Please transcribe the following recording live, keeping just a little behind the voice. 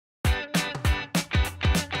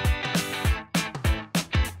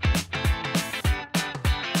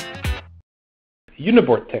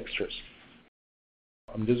Uniboard textures.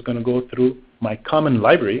 I'm just going to go through my common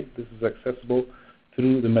library. This is accessible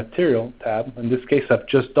through the Material tab. In this case, I've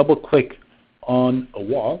just double-clicked on a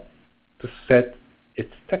wall to set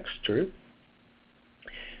its texture.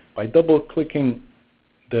 By double-clicking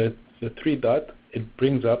the three dots, it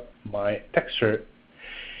brings up my texture.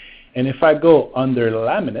 And if I go under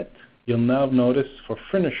Laminate, you'll now notice for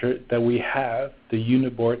Furniture that we have the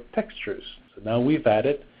Uniboard textures. So now we've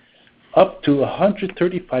added up to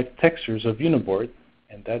 135 textures of Uniboard,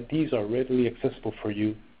 and that these are readily accessible for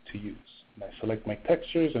you to use. And I select my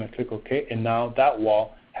textures and I click OK, and now that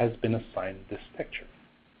wall has been assigned this texture.